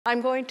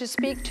I'm going to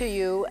speak to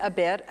you a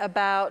bit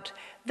about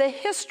the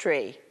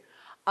history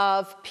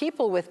of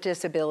people with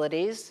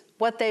disabilities,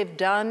 what they've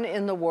done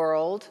in the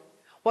world,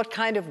 what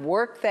kind of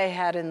work they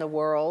had in the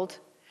world,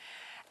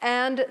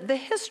 and the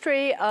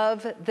history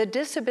of the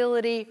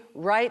disability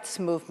rights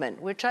movement,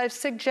 which I've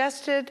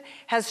suggested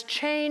has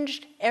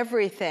changed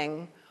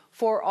everything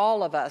for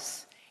all of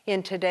us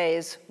in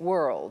today's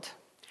world.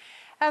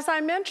 As I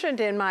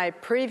mentioned in my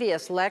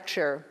previous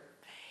lecture,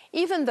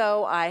 even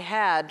though I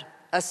had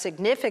a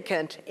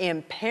significant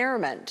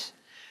impairment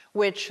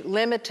which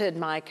limited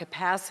my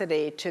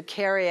capacity to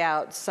carry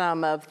out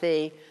some of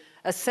the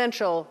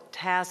essential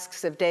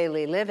tasks of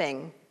daily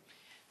living,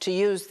 to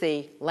use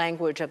the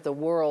language of the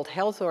World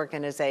Health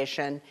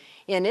Organization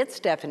in its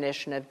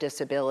definition of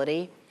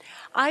disability,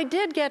 I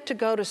did get to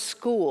go to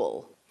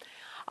school.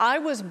 I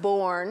was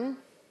born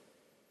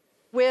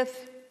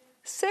with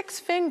 6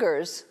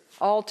 fingers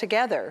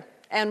altogether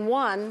and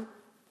 1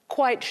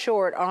 quite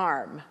short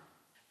arm.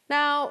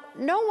 Now,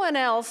 no one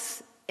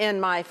else in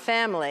my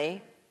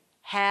family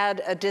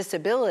had a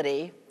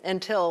disability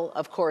until,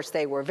 of course,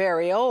 they were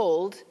very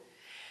old.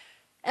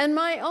 And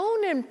my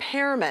own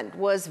impairment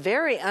was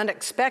very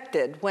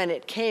unexpected when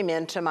it came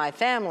into my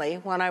family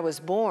when I was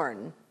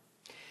born.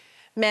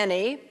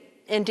 Many,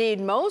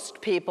 indeed most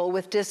people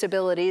with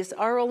disabilities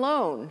are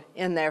alone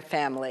in their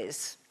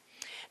families.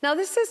 Now,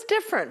 this is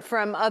different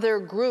from other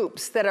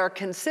groups that are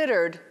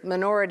considered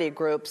minority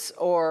groups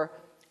or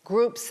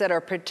groups that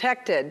are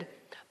protected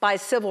by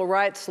civil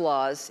rights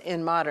laws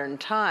in modern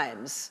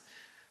times.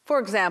 For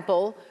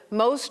example,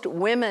 most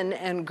women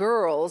and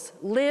girls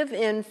live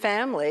in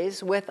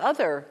families with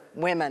other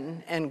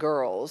women and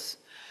girls.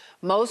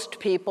 Most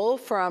people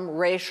from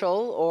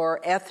racial or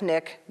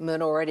ethnic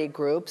minority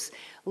groups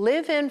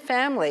live in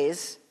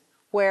families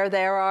where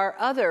there are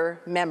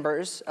other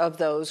members of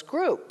those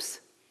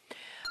groups.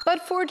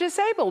 But for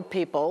disabled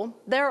people,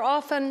 they're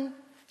often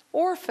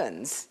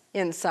orphans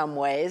in some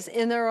ways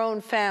in their own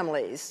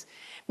families,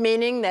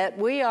 meaning that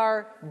we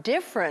are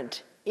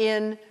different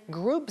in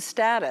group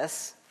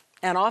status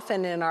and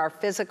often in our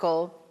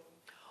physical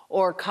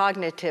or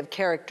cognitive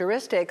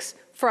characteristics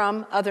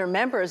from other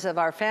members of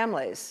our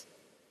families.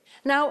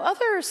 Now,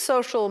 other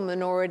social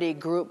minority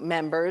group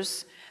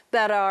members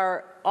that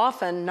are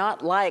often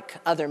not like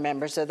other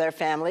members of their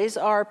families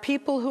are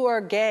people who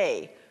are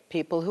gay,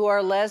 people who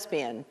are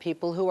lesbian,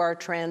 people who are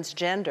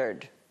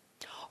transgendered,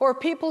 or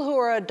people who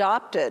are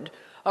adopted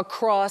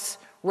across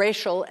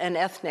racial and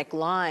ethnic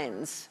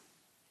lines.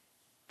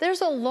 There's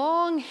a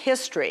long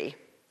history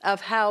of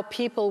how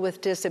people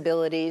with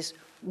disabilities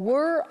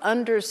were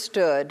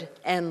understood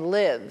and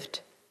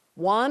lived.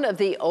 One of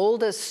the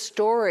oldest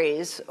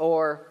stories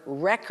or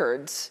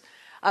records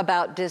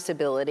about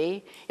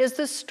disability is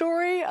the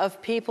story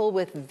of people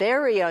with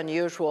very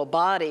unusual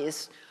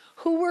bodies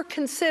who were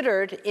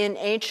considered in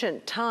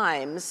ancient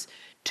times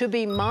to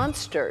be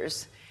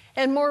monsters,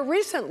 and more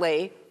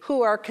recently,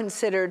 who are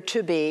considered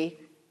to be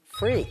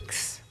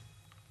freaks.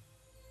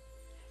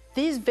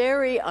 These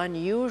very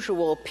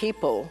unusual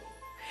people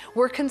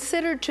were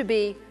considered to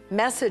be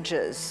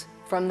messages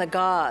from the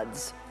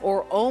gods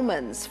or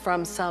omens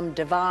from some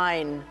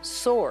divine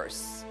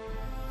source.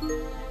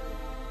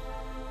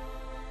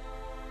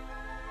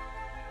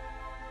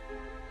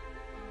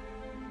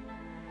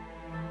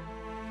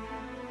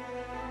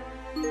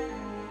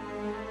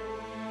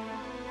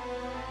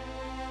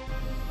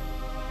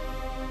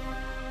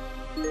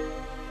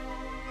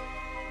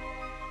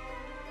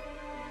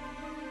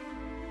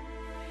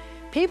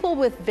 People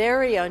with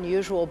very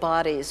unusual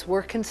bodies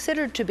were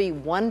considered to be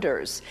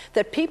wonders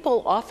that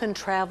people often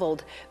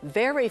traveled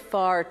very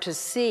far to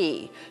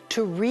see,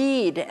 to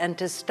read, and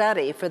to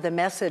study for the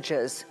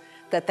messages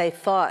that they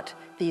thought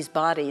these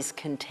bodies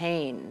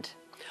contained.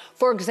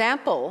 For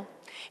example,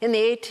 in the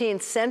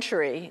 18th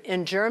century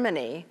in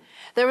Germany,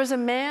 there was a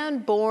man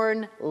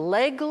born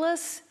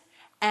legless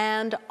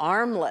and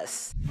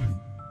armless.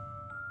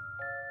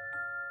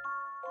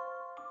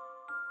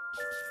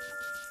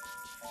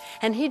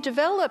 And he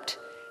developed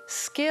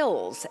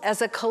skills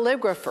as a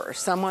calligrapher,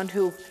 someone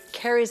who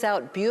carries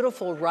out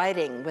beautiful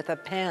writing with a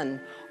pen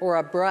or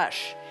a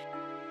brush.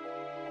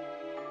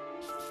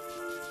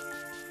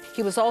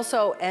 He was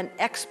also an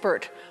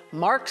expert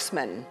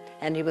marksman,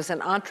 and he was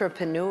an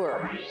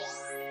entrepreneur.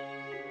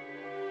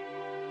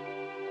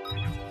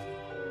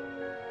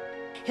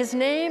 His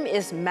name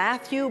is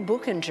Matthew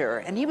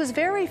Buchinger, and he was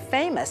very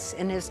famous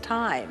in his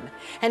time,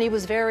 and he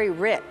was very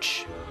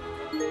rich.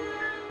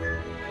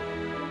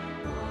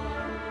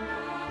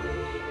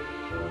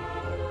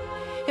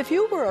 If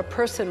you were a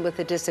person with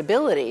a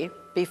disability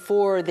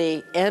before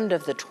the end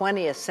of the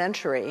 20th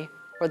century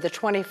or the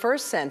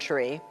 21st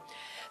century,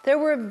 there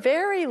were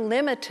very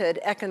limited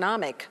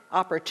economic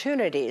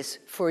opportunities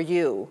for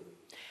you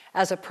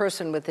as a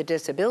person with a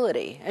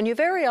disability, and you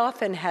very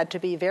often had to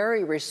be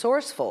very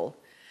resourceful,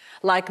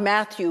 like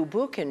Matthew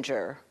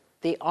Buchinger,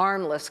 the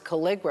armless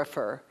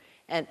calligrapher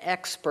and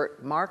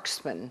expert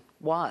marksman,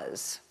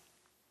 was.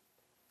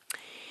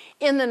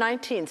 In the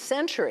 19th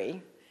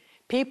century,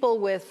 people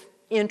with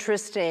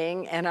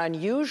interesting and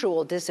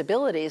unusual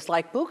disabilities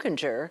like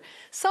Buchinger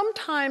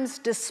sometimes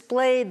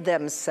displayed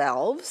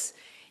themselves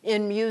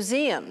in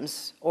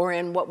museums or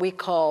in what we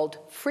called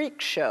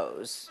freak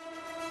shows.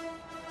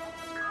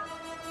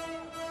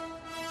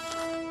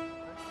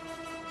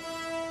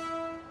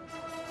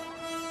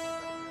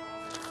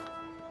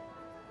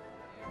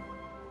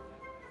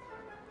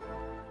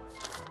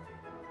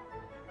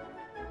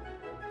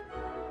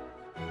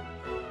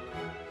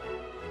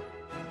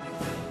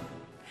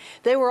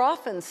 They were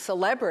often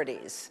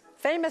celebrities,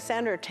 famous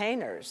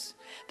entertainers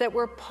that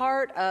were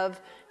part of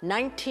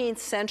 19th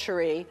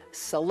century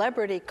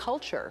celebrity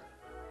culture.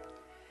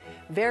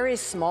 Very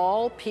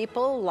small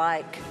people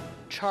like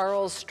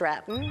Charles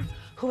Stratton,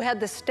 who had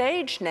the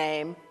stage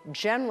name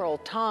General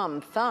Tom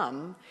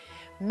Thumb,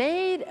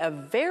 made a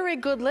very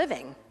good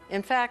living.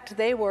 In fact,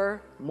 they were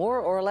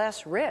more or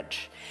less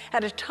rich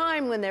at a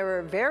time when there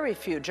were very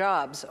few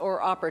jobs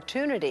or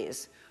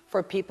opportunities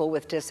for people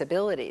with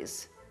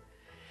disabilities.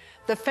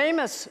 The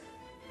famous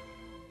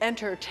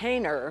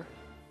entertainer,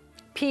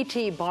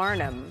 P.T.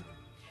 Barnum,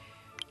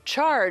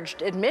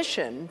 charged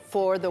admission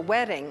for the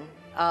wedding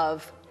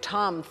of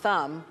Tom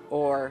Thumb,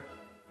 or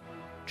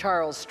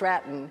Charles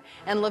Stratton,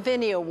 and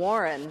Lavinia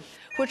Warren,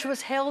 which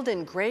was held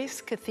in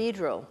Grace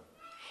Cathedral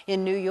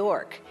in New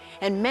York.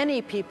 And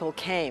many people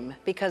came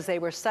because they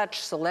were such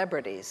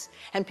celebrities,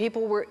 and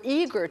people were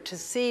eager to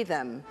see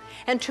them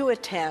and to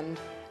attend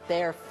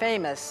their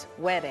famous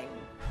wedding.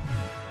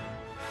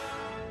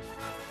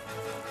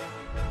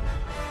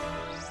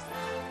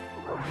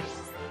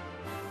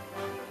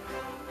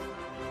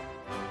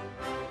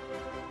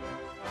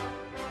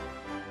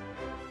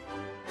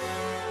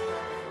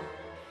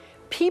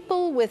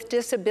 People with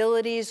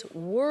disabilities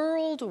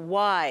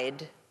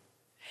worldwide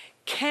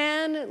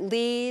can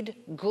lead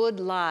good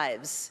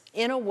lives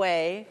in a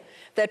way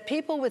that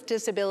people with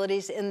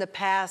disabilities in the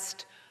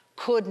past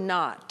could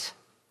not.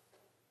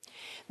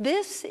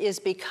 This is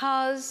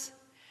because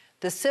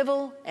the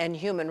civil and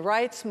human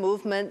rights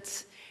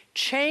movements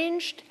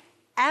changed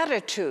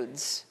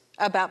attitudes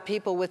about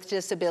people with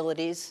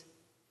disabilities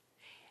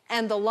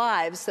and the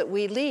lives that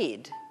we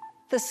lead.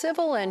 The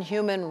civil and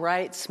human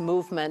rights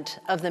movement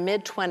of the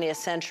mid-20th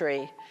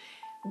century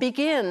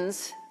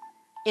begins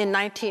in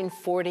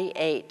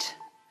 1948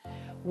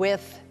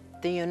 with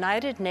the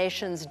United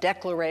Nations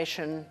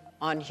Declaration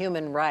on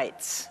Human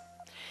Rights.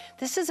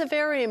 This is a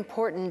very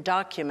important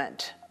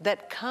document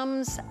that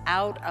comes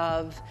out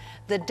of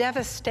the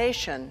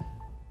devastation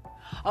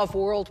of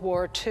World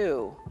War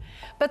II.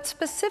 But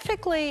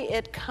specifically,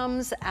 it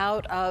comes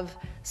out of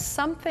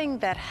something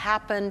that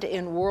happened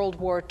in World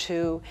War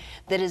II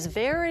that is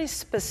very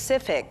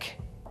specific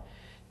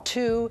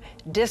to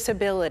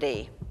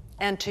disability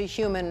and to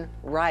human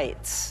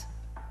rights.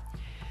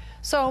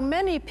 So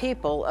many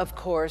people, of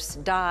course,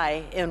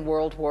 die in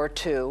World War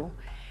II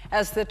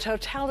as the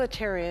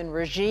totalitarian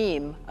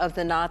regime of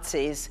the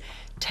Nazis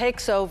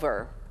takes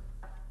over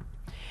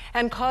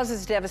and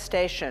causes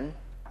devastation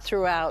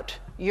throughout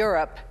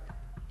Europe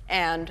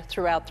and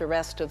throughout the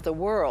rest of the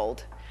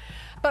world.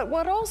 But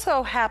what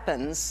also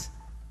happens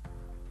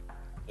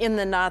in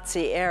the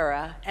Nazi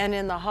era and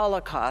in the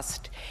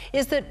Holocaust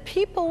is that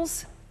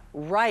people's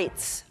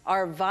rights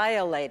are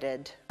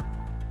violated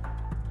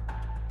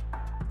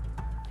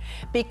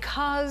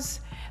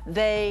because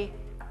they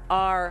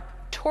are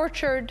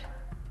tortured,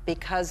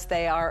 because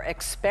they are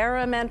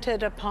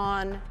experimented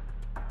upon,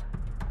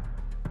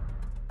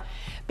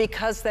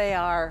 because they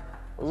are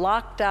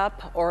locked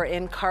up or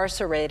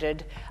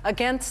incarcerated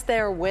against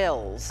their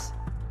wills,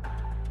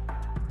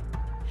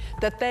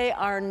 that they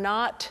are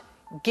not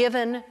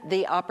given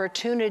the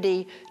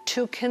opportunity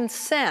to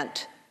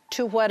consent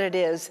to what it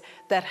is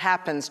that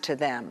happens to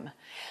them.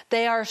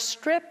 They are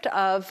stripped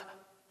of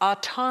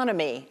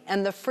autonomy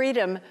and the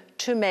freedom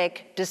to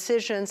make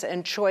decisions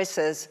and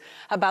choices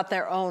about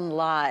their own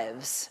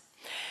lives.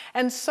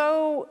 And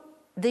so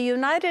the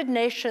United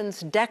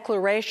Nations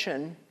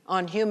Declaration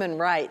on Human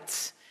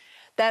Rights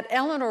that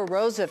Eleanor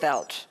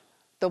Roosevelt,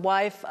 the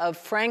wife of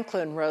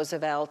Franklin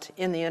Roosevelt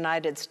in the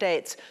United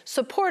States,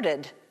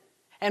 supported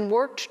and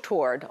worked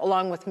toward,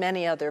 along with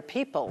many other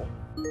people.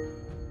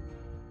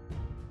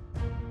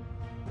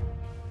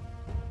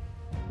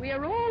 We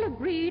are all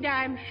agreed,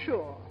 I'm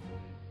sure,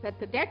 that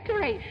the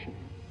Declaration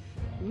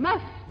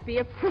must be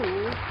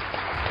approved.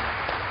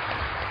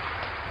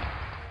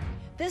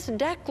 This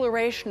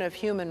Declaration of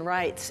Human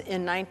Rights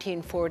in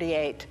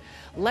 1948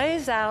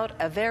 lays out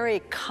a very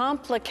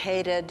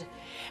complicated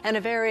and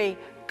a very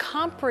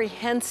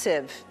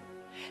comprehensive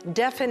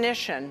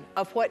definition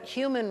of what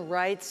human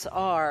rights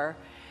are,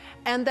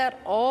 and that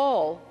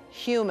all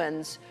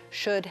humans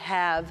should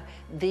have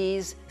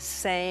these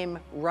same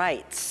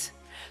rights.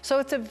 So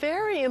it's a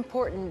very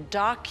important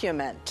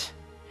document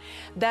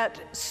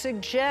that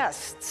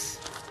suggests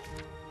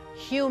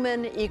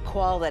human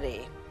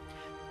equality.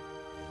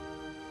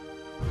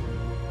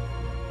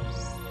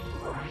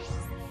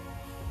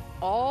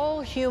 All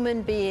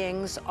human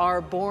beings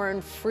are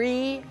born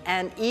free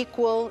and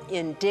equal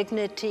in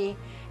dignity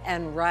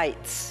and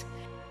rights.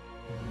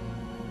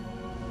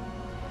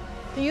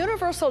 The The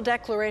Universal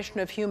Declaration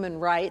of Human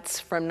Rights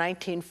from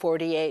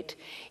 1948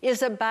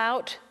 is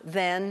about,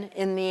 then,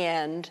 in the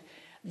end,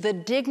 the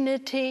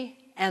dignity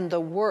and the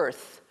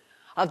worth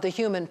of the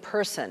human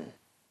person.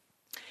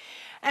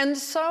 And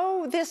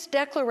so this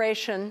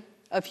Declaration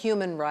of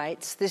Human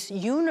Rights, this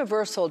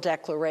universal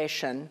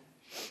declaration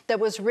that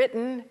was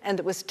written and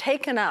that was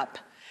taken up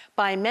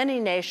by many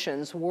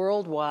nations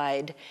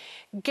worldwide,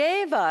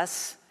 gave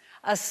us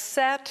a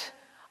set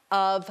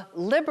of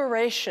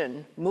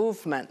liberation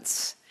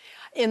movements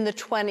in the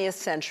 20th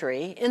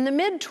century, in the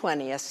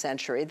mid-20th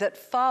century that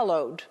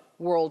followed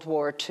World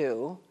War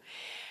II.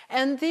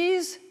 And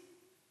these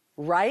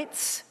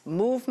rights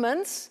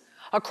movements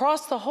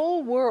across the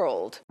whole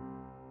world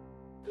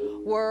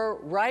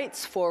were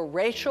rights for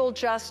racial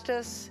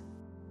justice.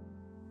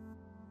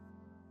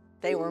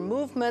 They were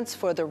movements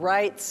for the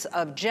rights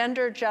of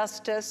gender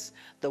justice,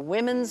 the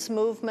women's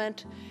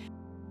movement.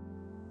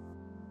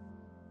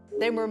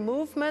 They were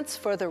movements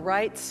for the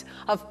rights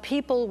of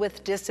people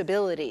with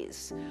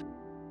disabilities.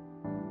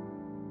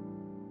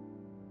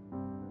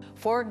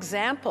 For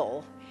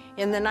example,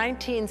 in the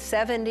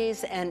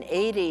 1970s and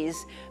 80s,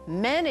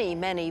 many,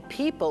 many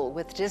people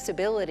with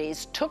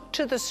disabilities took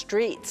to the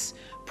streets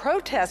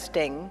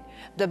protesting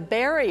the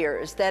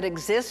barriers that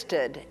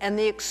existed and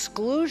the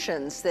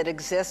exclusions that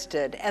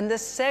existed and the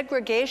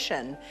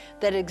segregation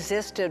that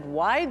existed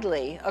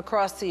widely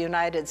across the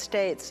United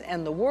States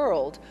and the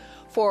world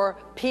for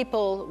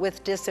people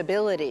with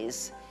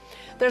disabilities.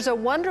 There's a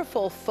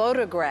wonderful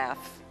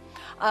photograph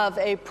of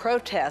a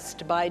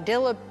protest by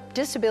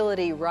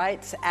disability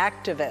rights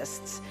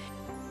activists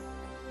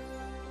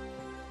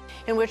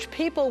in which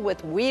people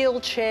with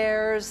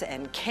wheelchairs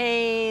and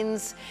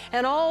canes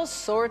and all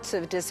sorts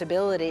of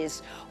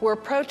disabilities were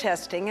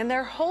protesting, and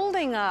they're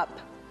holding up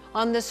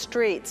on the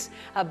streets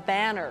a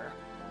banner.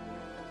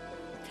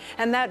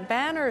 And that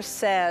banner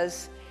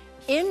says,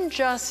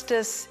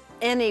 "Injustice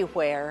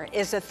anywhere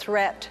is a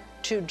threat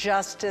to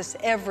justice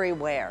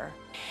everywhere."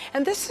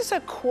 And this is a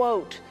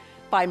quote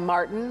by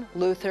Martin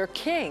Luther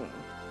King,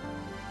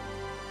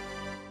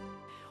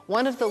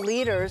 one of the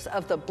leaders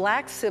of the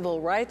Black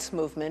civil rights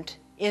movement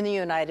in the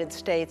United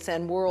States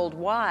and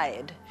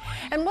worldwide.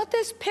 And what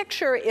this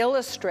picture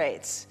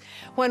illustrates,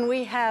 when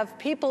we have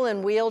people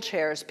in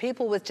wheelchairs,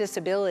 people with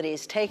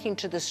disabilities taking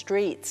to the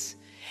streets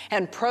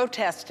and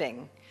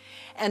protesting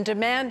and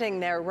demanding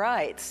their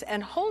rights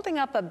and holding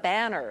up a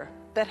banner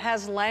that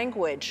has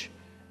language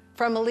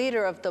from a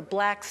leader of the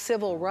Black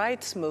civil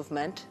rights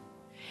movement,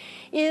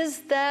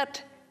 is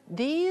that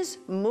these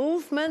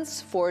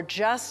movements for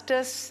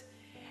justice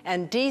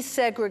and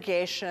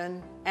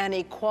desegregation and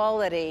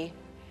equality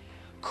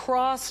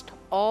crossed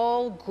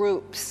all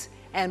groups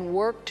and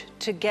worked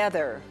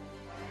together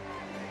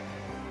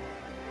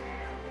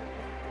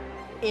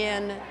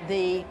in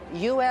the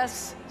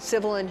U.S.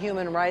 civil and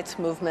human rights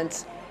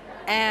movements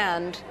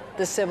and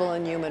the civil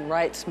and human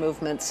rights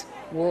movements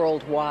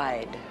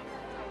worldwide.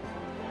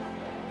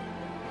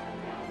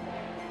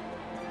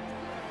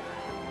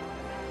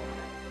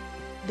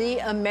 The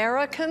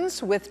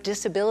Americans with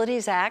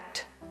Disabilities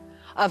Act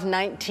of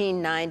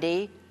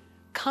 1990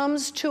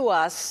 comes to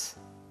us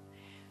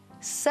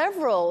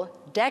several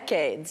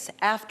decades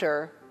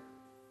after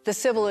the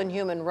civil and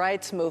human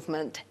rights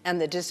movement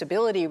and the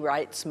disability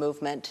rights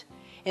movement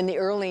in the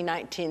early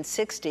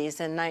 1960s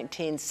and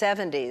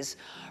 1970s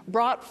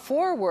brought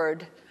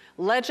forward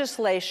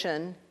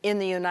legislation in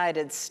the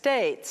United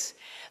States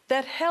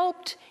that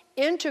helped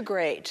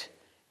integrate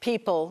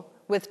people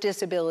with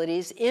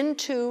disabilities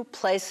into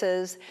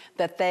places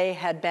that they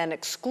had been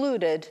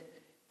excluded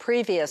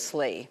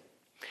previously.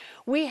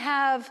 We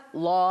have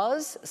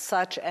laws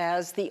such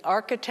as the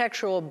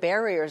Architectural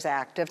Barriers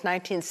Act of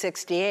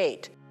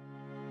 1968.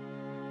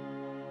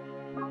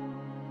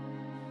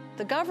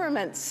 The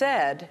government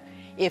said,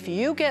 if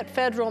you get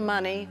federal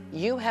money,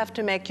 you have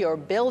to make your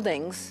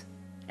buildings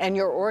and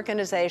your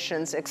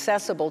organizations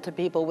accessible to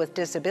people with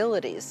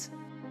disabilities.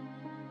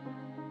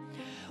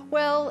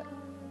 Well,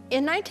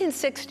 in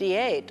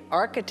 1968,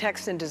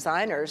 architects and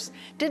designers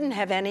didn't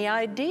have any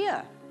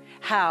idea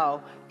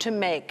how to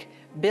make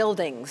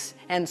buildings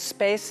and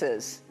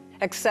spaces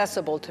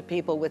accessible to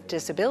people with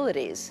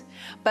disabilities.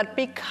 But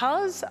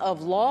because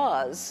of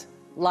laws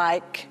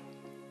like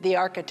the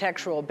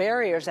Architectural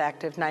Barriers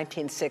Act of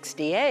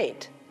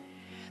 1968,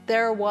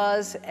 there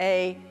was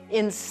an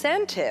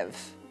incentive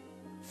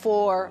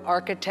for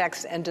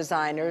architects and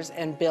designers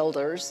and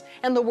builders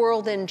and the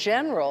world in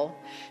general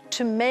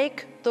to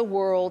make the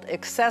world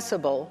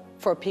accessible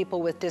for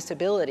people with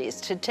disabilities,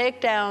 to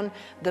take down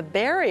the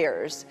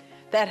barriers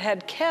that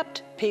had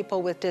kept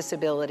people with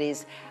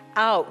disabilities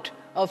out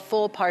of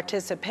full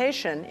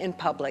participation in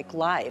public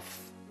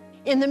life.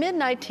 In the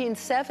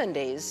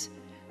mid-1970s,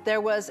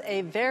 there was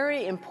a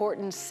very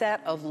important set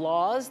of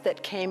laws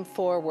that came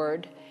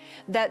forward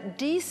that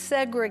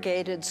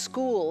desegregated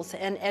schools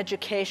and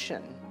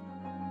education.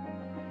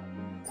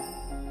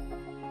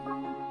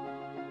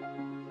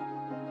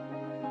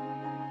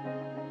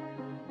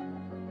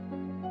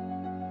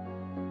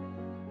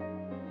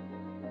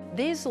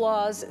 These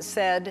laws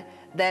said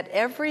that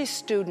every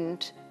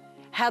student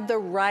had the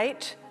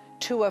right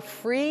to a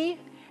free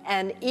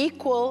and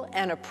equal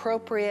and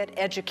appropriate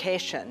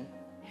education.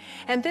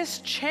 And this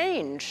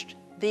changed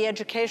the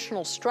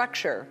educational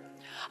structure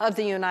of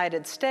the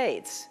United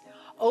States,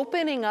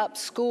 opening up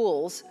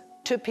schools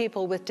to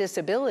people with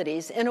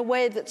disabilities in a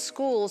way that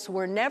schools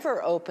were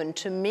never open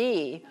to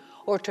me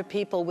or to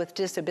people with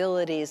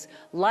disabilities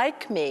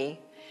like me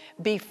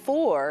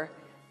before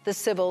the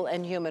Civil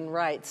and Human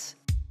Rights